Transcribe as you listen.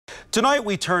Tonight,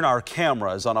 we turn our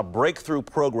cameras on a breakthrough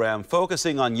program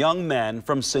focusing on young men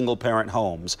from single-parent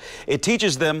homes. It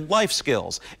teaches them life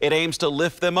skills. It aims to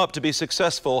lift them up to be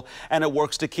successful, and it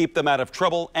works to keep them out of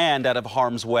trouble and out of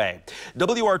harm's way.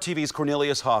 WRTV's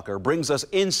Cornelius Hocker brings us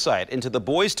insight into the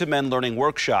Boys to Men Learning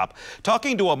Workshop,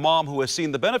 talking to a mom who has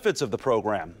seen the benefits of the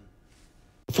program.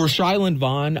 For Shylin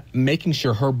Vaughn, making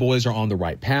sure her boys are on the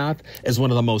right path is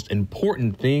one of the most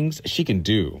important things she can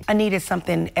do. I needed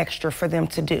something extra for them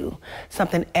to do,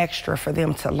 something extra for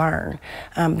them to learn.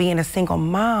 Being a single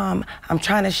mom, I'm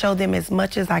trying to show them as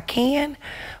much as I can,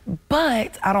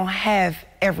 but I don't have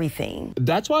everything.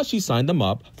 That's why she signed them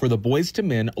up for the Boys to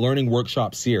Men Learning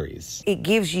Workshop series. It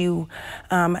gives you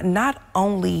not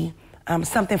only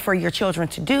something for your children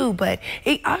to do, but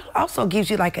it also gives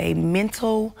you like a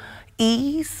mental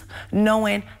ease,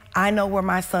 knowing I know where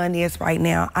my son is right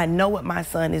now. I know what my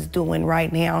son is doing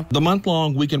right now. The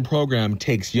month-long weekend program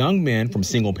takes young men from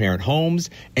single-parent homes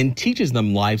and teaches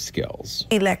them life skills.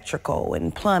 Electrical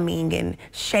and plumbing and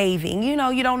shaving. You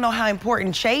know, you don't know how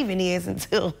important shaving is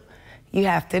until you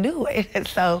have to do it.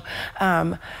 So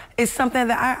it's something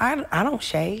that I don't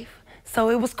shave. So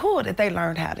it was cool that they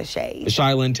learned how to shave.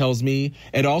 Shylin tells me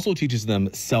it also teaches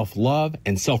them self-love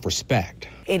and self-respect.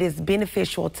 It is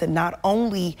beneficial to not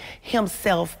only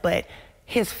himself, but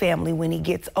his family when he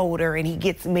gets older and he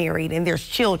gets married and there's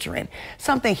children,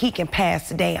 something he can pass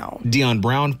down. Dion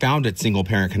Brown founded Single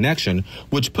Parent Connection,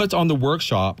 which puts on the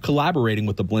workshop collaborating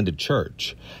with the Blended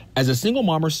Church. As a single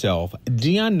mom herself,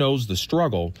 Dion knows the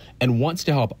struggle and wants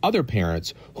to help other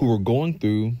parents who are going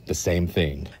through the same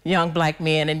thing. Young black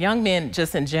men and young men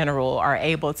just in general are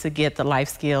able to get the life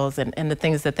skills and the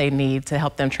things that they need to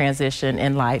help them transition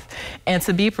in life and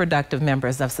to be productive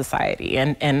members of society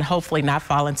and hopefully not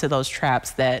fall into those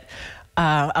traps that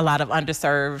a lot of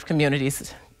underserved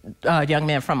communities, young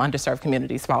men from underserved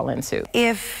communities fall into.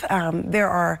 If there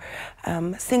are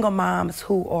single moms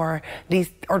who are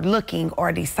looking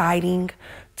or deciding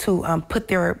to put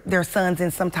their sons in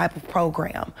some type of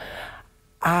program,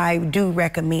 I do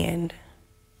recommend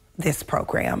this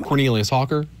program. Cornelius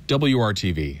Hocker,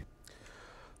 WRTV.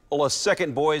 Well, a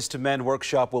second Boys to Men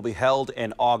workshop will be held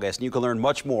in August, and you can learn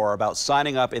much more about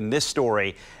signing up in this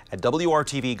story at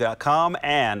WRTV.com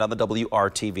and on the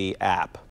WRTV app.